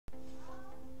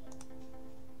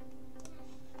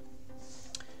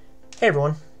Hey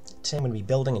everyone, today I'm going to be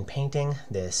building and painting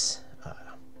this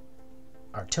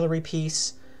artillery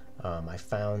piece. I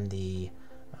found the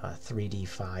 3D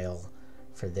file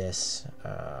for this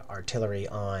artillery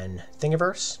on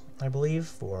Thingiverse, I believe,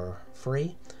 for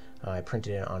free. I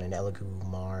printed it on an Elegoo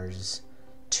Mars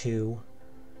 2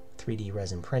 3D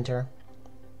resin printer.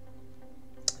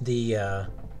 The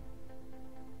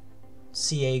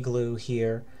CA glue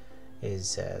here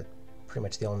is pretty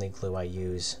much the only glue I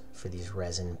use for these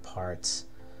resin parts.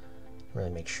 Really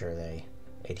make sure they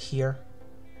adhere.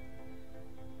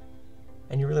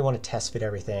 And you really want to test fit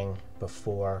everything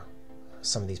before.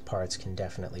 Some of these parts can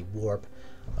definitely warp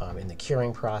in the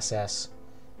curing process,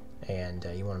 and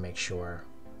you want to make sure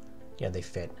they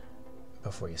fit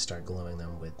before you start gluing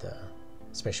them with,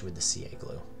 especially with the CA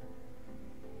glue.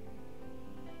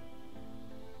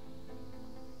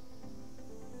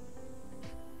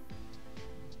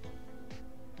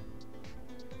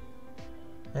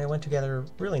 And it went together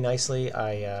really nicely.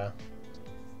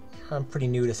 I'm pretty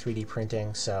new to 3D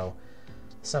printing, so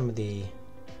some of the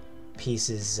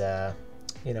pieces, I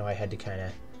had to kind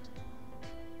of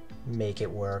make it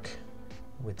work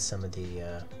with some of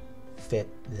the fit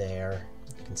there.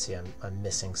 You can see I'm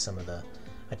missing some of the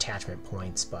attachment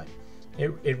points, but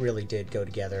it really did go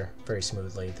together very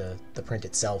smoothly. The print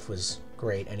itself was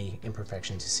great. Any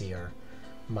imperfections you see are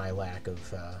my lack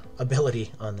of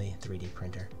ability on the 3D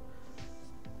printer.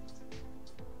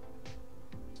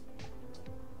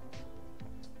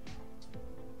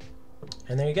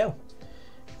 And there you go.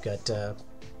 Got a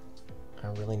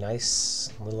really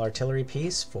nice little artillery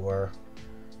piece for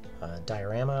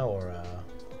diorama or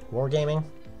wargaming.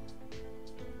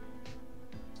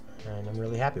 And I'm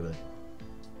really happy with it.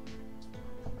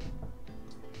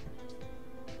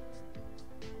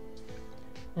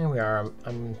 Here we are.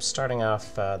 I'm starting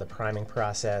off the priming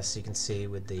process. You can see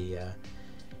with the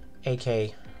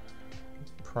AK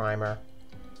primer.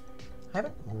 I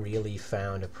haven't really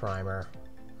found a primer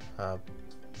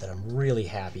that I'm really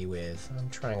happy with. I'm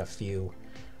trying a few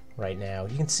right now.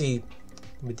 You can see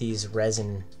with these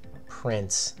resin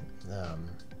prints,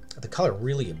 the color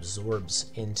really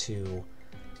absorbs into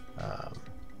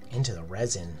the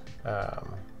resin.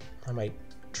 I might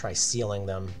try sealing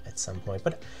them at some point,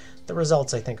 but the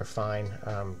results I think are fine.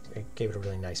 It gave it a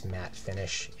really nice matte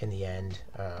finish in the end.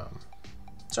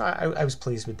 So I was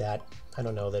pleased with that. I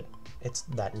don't know that it's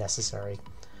that necessary,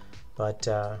 but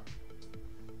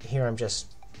here I'm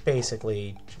just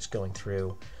basically just going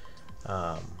through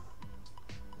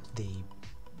the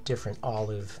different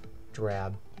olive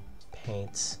drab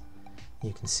paints.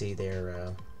 You can see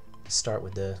there, start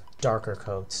with the darker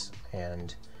coats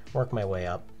and work my way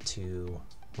up to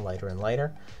lighter and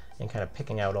lighter, and kind of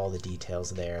picking out all the details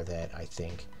there that I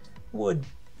think would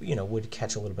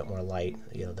catch a little bit more light.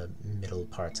 The middle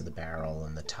parts of the barrel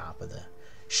and the top of the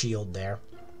shield there,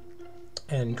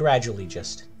 and gradually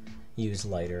just use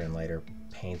lighter and lighter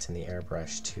paints in the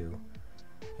airbrush to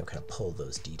kind of pull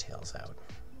those details out.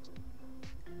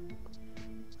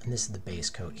 And this is the base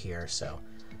coat here, so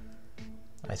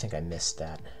I think I missed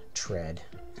that tread,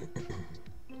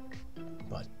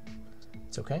 but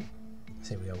it's okay.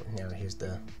 So we go now. Here's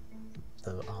the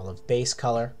olive base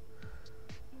color,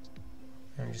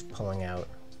 and I'm just pulling out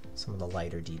some of the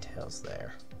lighter details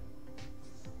there.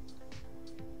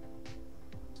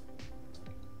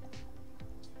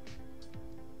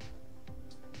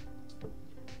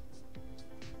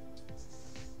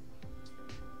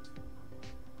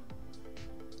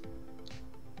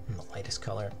 The lightest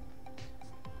color,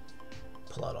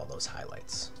 pull out all those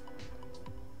highlights.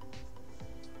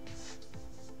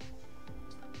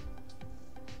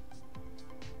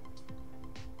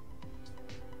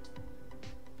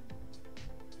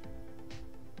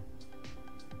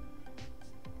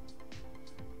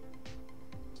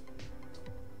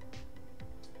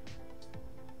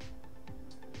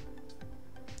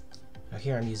 Now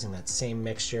here I'm using that same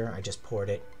mixture. I just poured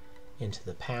it into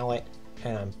the palette,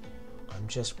 and I'm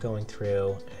just going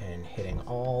through and hitting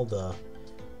all the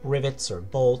rivets or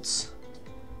bolts,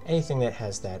 anything that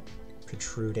has that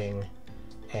protruding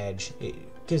edge. It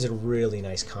gives it a really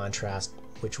nice contrast,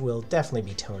 which will definitely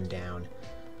be toned down.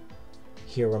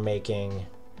 Here we're making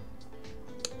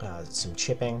some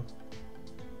chipping.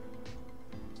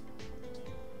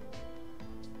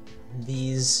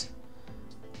 These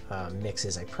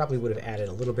mixes, I probably would have added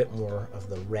a little bit more of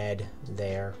the red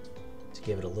there to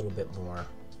give it a little bit more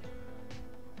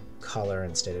color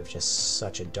instead of just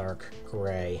such a dark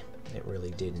gray. It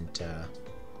really didn't.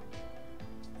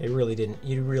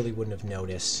 You really wouldn't have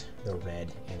noticed the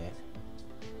red in it.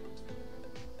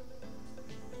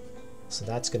 So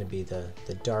that's going to be the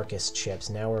darkest chips.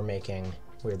 Now we're making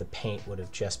where the paint would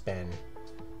have just been,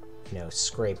 you know,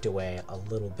 scraped away a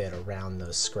little bit around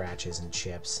those scratches and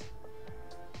chips.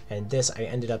 And this, I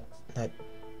ended up,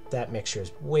 that mixture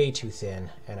is way too thin,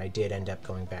 and I did end up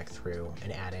going back through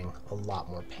and adding a lot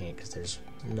more paint because there's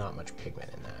not much pigment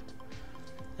in that.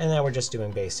 And now we're just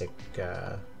doing basic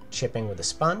chipping with a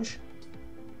sponge.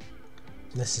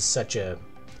 This is such a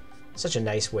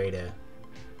nice way to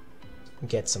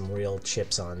get some real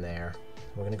chips on there.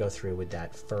 We're going to go through with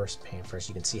that first paint first.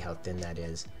 You can see how thin that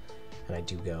is. And I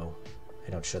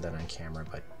don't show that on camera,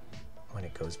 but when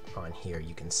it goes on here,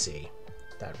 you can see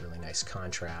that really nice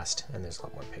contrast, and there's a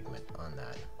lot more pigment on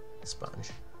that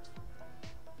sponge.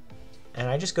 And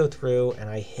I just go through and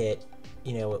I hit,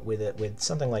 you know, with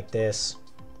something like this,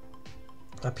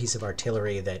 a piece of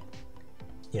artillery that,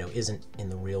 you know, isn't in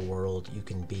the real world. You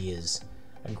can be as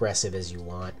aggressive as you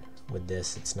want with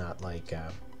this. It's not like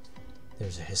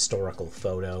there's a historical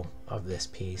photo of this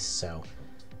piece, so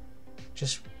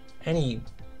just any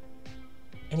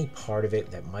part of it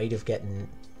that might have gotten,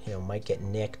 you know, might get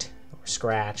nicked or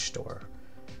scratched, or,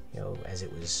 you know, as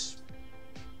it was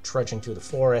trudging through the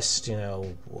forest, you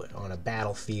know, on a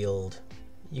battlefield.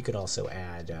 You could also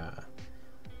add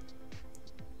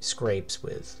scrapes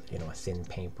with, you know, a thin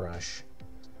paintbrush,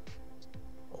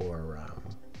 or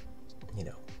you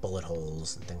know, bullet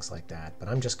holes and things like that. But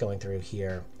I'm just going through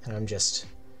here and I'm just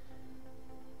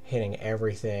hitting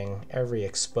everything, every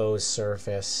exposed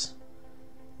surface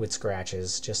with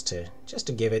scratches, just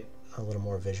to give it a little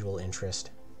more visual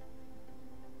interest.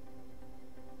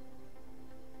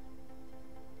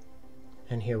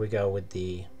 And here we go with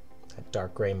that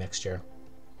dark gray mixture.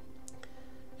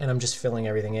 And I'm just filling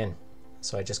everything in.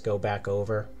 So I just go back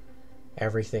over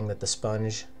everything that the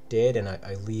sponge did, and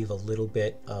I leave a little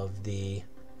bit of the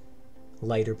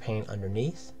lighter paint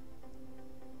underneath.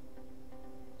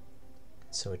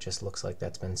 So it just looks like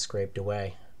that's been scraped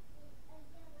away.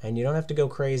 And you don't have to go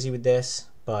crazy with this,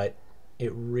 but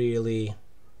it really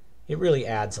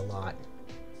adds a lot,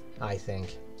 I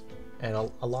think. And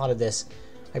a lot of this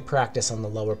I practice on the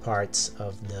lower parts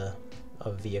of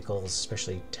vehicles,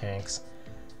 especially tanks,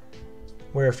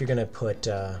 where if you're going to put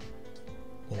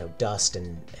you know, dust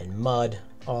and mud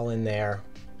all in there,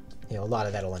 you know, a lot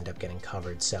of that will end up getting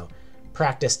covered. So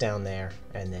practice down there,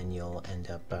 and then you'll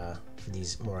end up for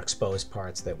these more exposed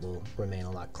parts that will remain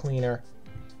a lot cleaner,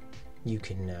 you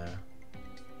can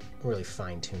really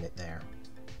fine-tune it there.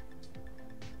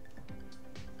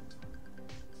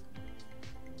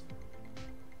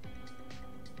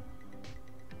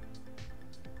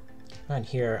 On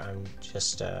here, I'm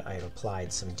just I've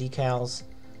applied some decals.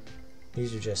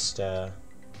 These are just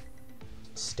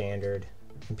standard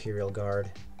Imperial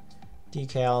Guard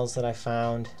decals that I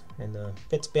found in the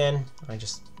bits bin. I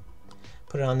just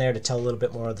put it on there to tell a little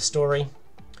bit more of the story.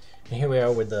 And here we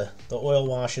are with the oil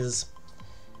washes,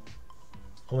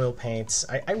 oil paints.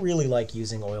 I really like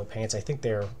using oil paints. I think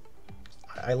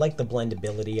I like the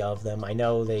blendability of them. I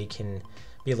know they can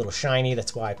be a little shiny.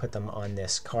 That's why I put them on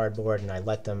this cardboard, and I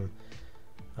let them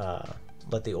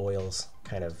let the oils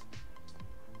kind of,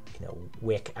 you know,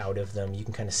 wick out of them. You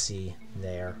can kind of see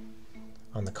there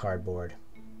on the cardboard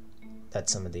that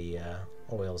some of the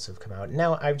oils have come out.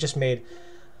 Now I've just made,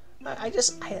 I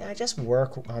just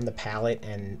work on the palette,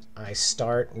 and I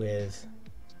start with,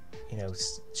 you know,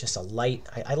 just a light.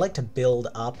 I like to build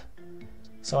up,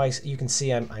 so you can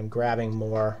see I'm grabbing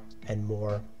more and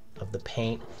more of the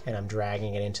paint, and I'm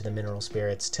dragging it into the mineral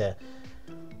spirits to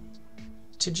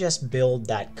just build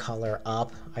that color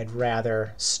up. I'd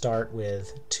rather start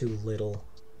with too little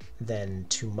than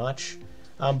too much.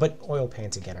 But oil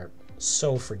paints, again, are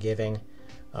so forgiving.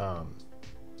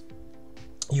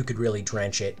 You could really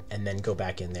drench it and then go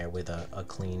back in there with a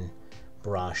clean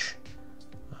brush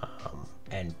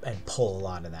and pull a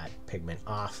lot of that pigment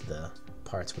off the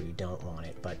parts where you don't want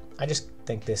it. But I just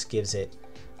think this gives it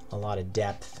a lot of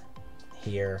depth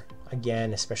here.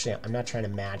 Again, especially, I'm not trying to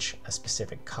match a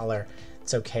specific color.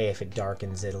 It's okay if it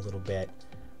darkens it a little bit.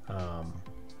 And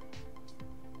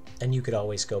you could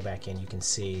always go back in. You can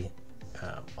see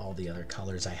all the other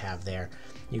colors I have there.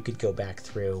 You could go back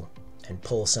through and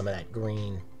pull some of that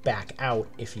green back out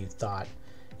if you thought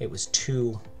it was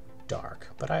too dark.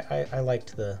 But I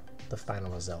liked the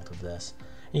final result of this.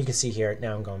 And you can see here,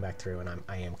 now I'm going back through and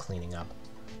I am cleaning up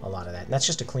a lot of that. And that's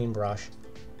just a clean brush.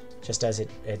 Just as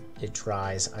it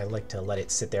dries, I like to let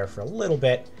it sit there for a little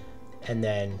bit and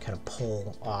then kind of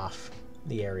pull off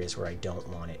the areas where I don't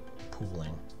want it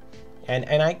pooling. And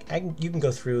you can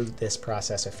go through this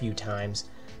process a few times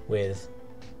with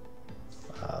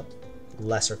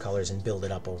lesser colors and build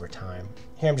it up over time.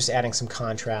 Here I'm just adding some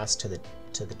contrast to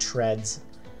the treads.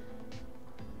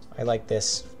 I like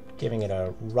this giving it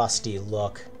a rusty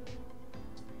look.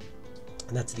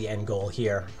 And that's the end goal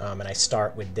here. And I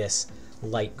start with this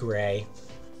light gray,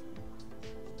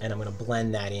 and I'm going to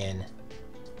blend that in.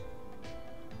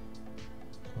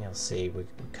 You'll see we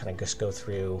kind of just go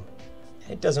through.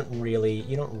 It doesn't really,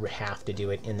 you don't have to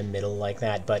do it in the middle like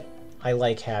that, but I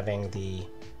like having the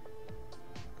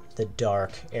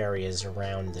dark areas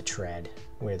around the tread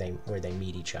where they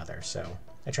meet each other. So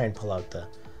I try and pull out the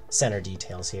center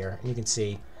details here. And you can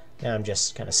see now I'm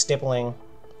just kind of stippling.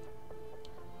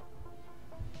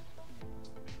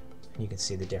 You can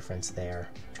see the difference there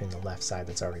between the left side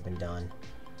that's already been done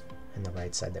and the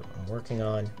right side that I'm working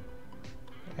on.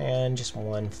 And just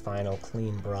one final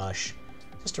clean brush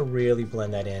just to really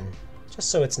blend that in, just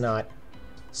so it's not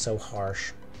so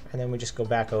harsh. And then we just go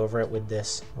back over it with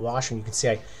this wash, and you can see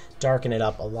I darken it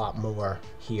up a lot more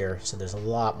here, so there's a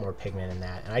lot more pigment in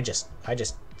that. And I just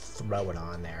throw it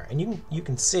on there, and you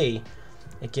can see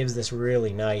it gives this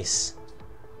really nice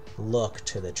look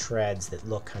to the treads that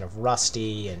look kind of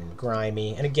rusty and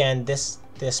grimy. And again, this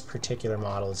particular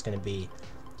model is going to be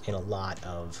in a lot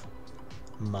of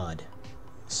mud,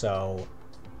 so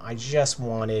I just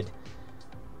wanted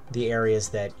the areas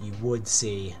that you would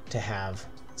see to have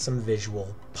some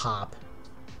visual pop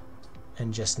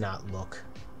and just not look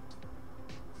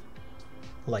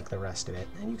like the rest of it.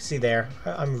 And you can see there,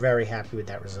 I'm very happy with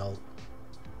that result.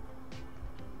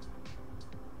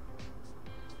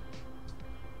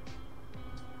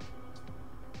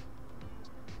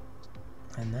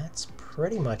 And that's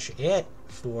pretty much it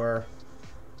for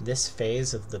this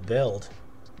phase of the build.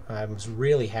 I was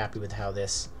really happy with how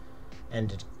this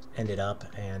ended up,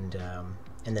 and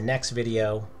in the next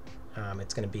video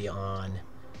it's going to be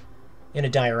in a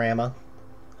diorama,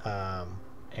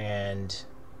 and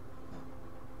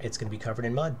it's going to be covered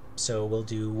in mud. So we'll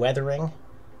do weathering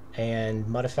and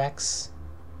mud effects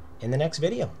in the next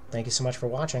video. Thank you so much for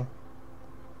watching.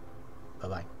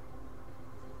 Bye-bye.